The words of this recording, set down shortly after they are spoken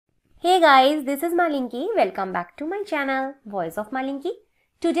Hey guys, this is Malinki. Welcome back to my channel, Voice of Malinki.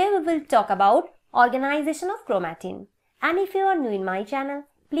 Today we will talk about organization of chromatin. And if you are new in my channel,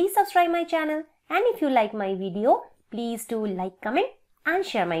 please subscribe my channel. And if you like my video, please do like, comment and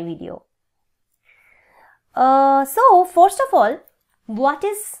share my video. So first of all, what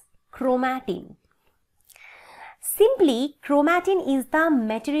is chromatin? Simply, chromatin is the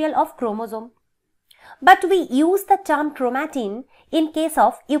material of chromosome. But we use the term chromatin in case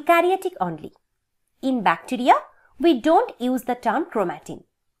of eukaryotic only. In bacteria, we don't use the term chromatin.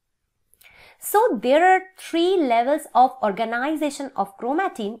 So there are three levels of organization of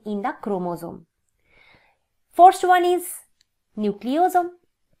chromatin in the chromosome. First one is nucleosome.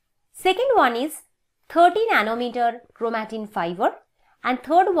 Second one is 30 nanometer chromatin fiber. And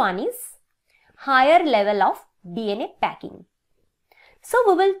third one is higher level of DNA packing. So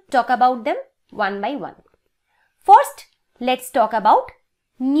we will talk about them one by one. First, let's talk about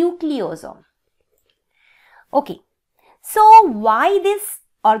nucleosome. Okay, so why this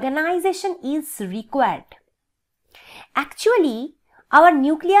organization is required? Actually, our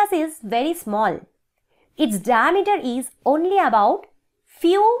nucleus is very small. Its diameter is only about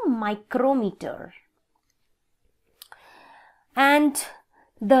few micrometer. And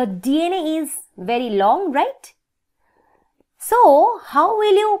the DNA is very long, right? So, how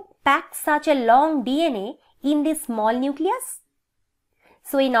will you pack such a long DNA in this small nucleus?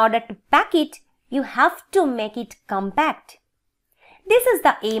 So, in order to pack it, you have to make it compact. This is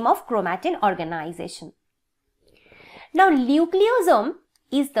the aim of chromatin organization. Now, nucleosome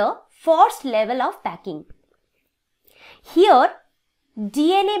is the first level of packing. Here,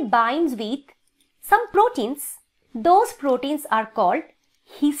 DNA binds with some proteins. Those proteins are called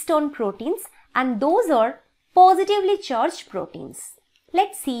histone proteins and those are positively charged proteins.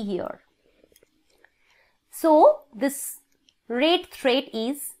 Let's see here. So, this red thread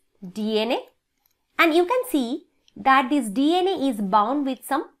is DNA and you can see that this DNA is bound with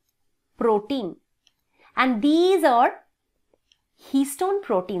some protein and these are histone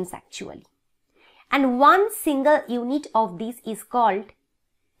proteins actually. And one single unit of this is called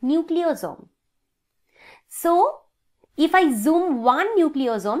nucleosome. So, if I zoom one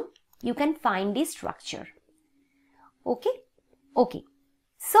nucleosome, you can find this structure. Okay.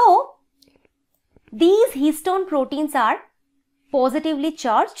 So, these histone proteins are positively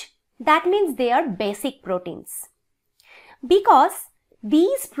charged. That means they are basic proteins. Because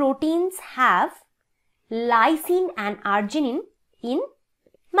these proteins have lysine and arginine in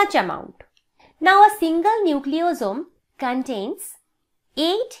much amount. Now, a single nucleosome contains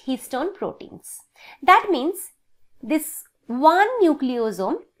 8 histone proteins. That means this one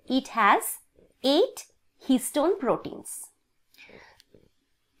nucleosome, it has 8 histone proteins.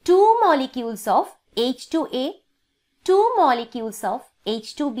 2 molecules of H2A, 2 molecules of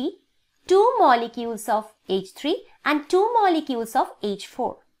H2B, 2 molecules of H3 and 2 molecules of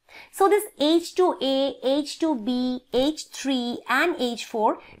H4. So this H2A, H2B, H3 and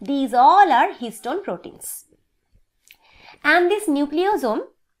H4, these all are histone proteins. And this nucleosome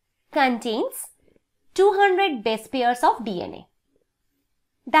contains 200 base pairs of DNA.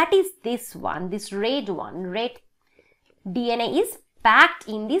 That is this one, this red one. Red DNA is packed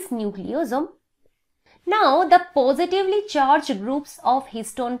in this nucleosome. Now, the positively charged groups of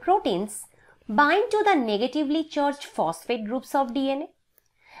histone proteins bind to the negatively charged phosphate groups of DNA.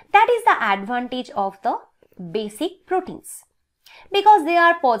 That is the advantage of the basic proteins. Because they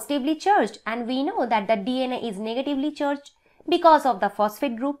are positively charged and we know that the DNA is negatively charged because of the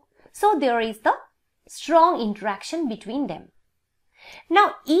phosphate group. So, there is the strong interaction between them.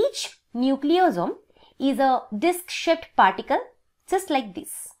 Now, each nucleosome is a disc-shaped particle just like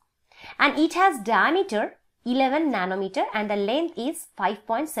this. And it has diameter 11 nanometer and the length is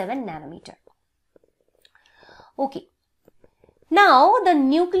 5.7 nanometer. Okay. Now, the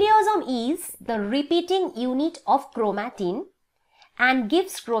nucleosome is the repeating unit of chromatin and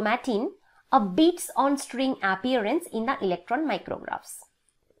gives chromatin a beads on string appearance in the electron micrographs.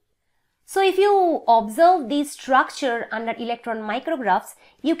 So, if you observe this structure under electron micrographs,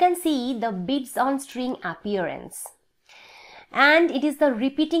 you can see the beads on string appearance. And it is the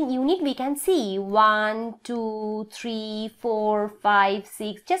repeating unit we can see 1, 2, 3, 4, 5,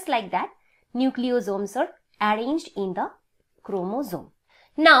 6, just like that. Nucleosomes are arranged in the chromosome.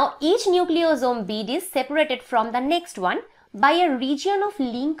 Now, each nucleosome bead is separated from the next one by a region of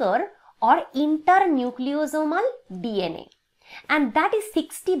linker or internucleosomal DNA. And that is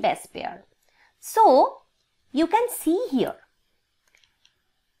 60 base pair. So, you can see here.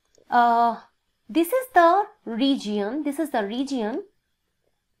 This is the region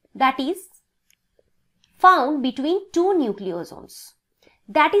that is found between two nucleosomes.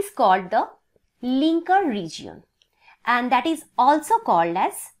 that is called the linker region, and that is also called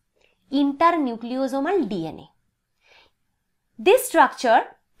as internucleosomal DNA. This structure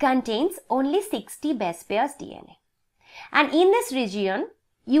contains only 60 base pairs DNA, and in this region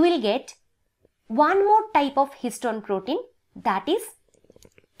you will get one more type of histone protein, that is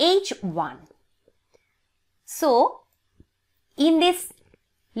H1. So in this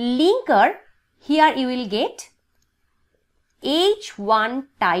linker, here you will get H1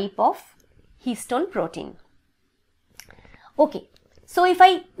 type of histone protein. Okay, so if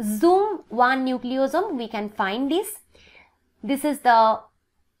I zoom one nucleosome, we can find this. This is the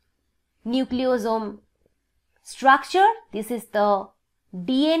nucleosome structure. This is the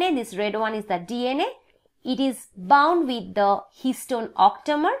DNA. This red one is the DNA. It is bound with the histone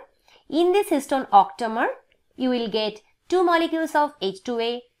octamer. In this histone octamer, you will get 2 molecules of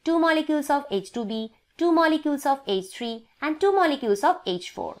H2A, 2 molecules of H2B, 2 molecules of H3 and 2 molecules of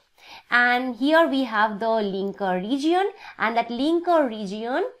H4. And here we have the linker region, and that linker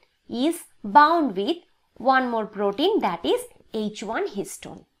region is bound with one more protein, that is H1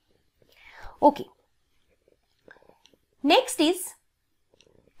 histone. Okay. Next is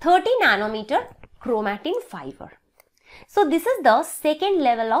 30 nanometer chromatin fiber. So this is the second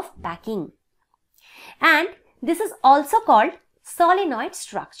level of packing, and this is also called solenoid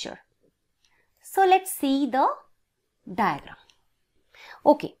structure. So let's see the diagram.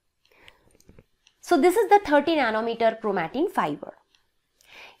 Okay. So this is the 30 nanometer chromatin fiber.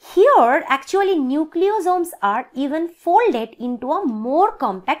 Here actually nucleosomes are even folded into a more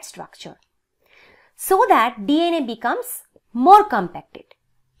compact structure so that DNA becomes more compacted.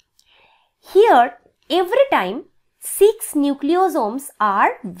 Here every time 6 nucleosomes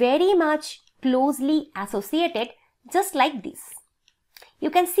are very much closely associated, just like this. You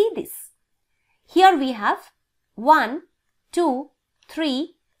can see this. Here we have 1, 2,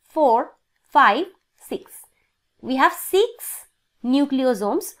 3, 4, 5, 6. We have 6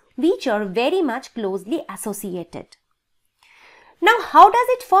 nucleosomes which are very much closely associated. Now how does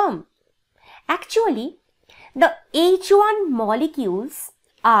it form? Actually, the H1 molecules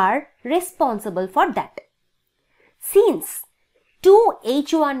are responsible for that. Since 2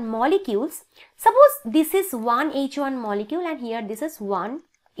 H1 molecules, suppose this is one H1 molecule and here this is one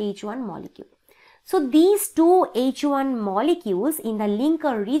H1 molecule. So these 2 H1 molecules in the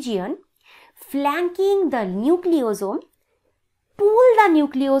linker region flanking the nucleosome pull the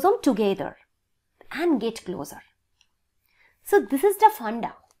nucleosome together and get closer. So this is the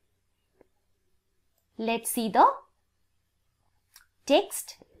funda. Let's see the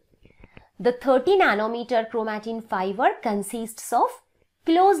text. The 30 nanometer chromatin fiber consists of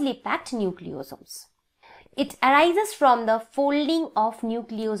closely packed nucleosomes. It arises from the folding of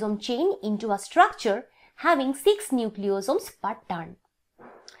nucleosome chain into a structure having 6 nucleosomes per turn.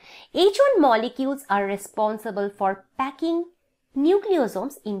 H1 molecules are responsible for packing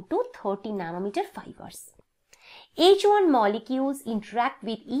nucleosomes into 30 nanometer fibers. H1 molecules interact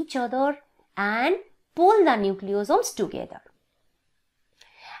with each other and pull the nucleosomes together.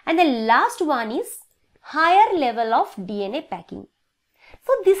 And the last one is higher level of DNA packing.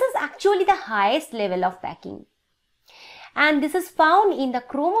 So this is actually the highest level of packing. And this is found in the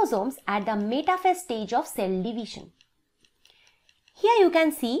chromosomes at the metaphase stage of cell division. Here you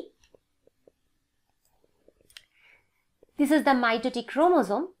can see this is the mitotic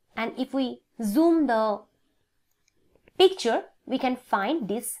chromosome, and if we zoom the picture, we can find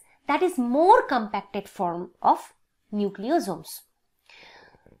this, that is more compacted form of nucleosomes.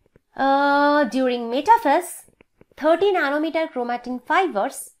 During metaphase, 30 nanometer chromatin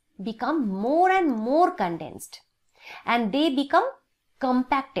fibers become more and more condensed and they become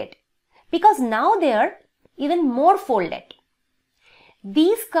compacted because now they are even more folded.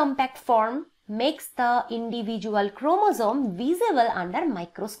 This compact form makes the individual chromosome visible under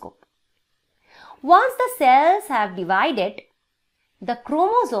microscope. Once the cells have divided, the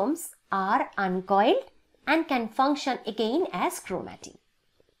chromosomes are uncoiled and can function again as chromatin.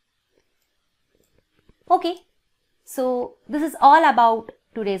 Okay, so this is all about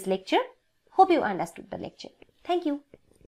today's lecture. Hope you understood the lecture. Thank you.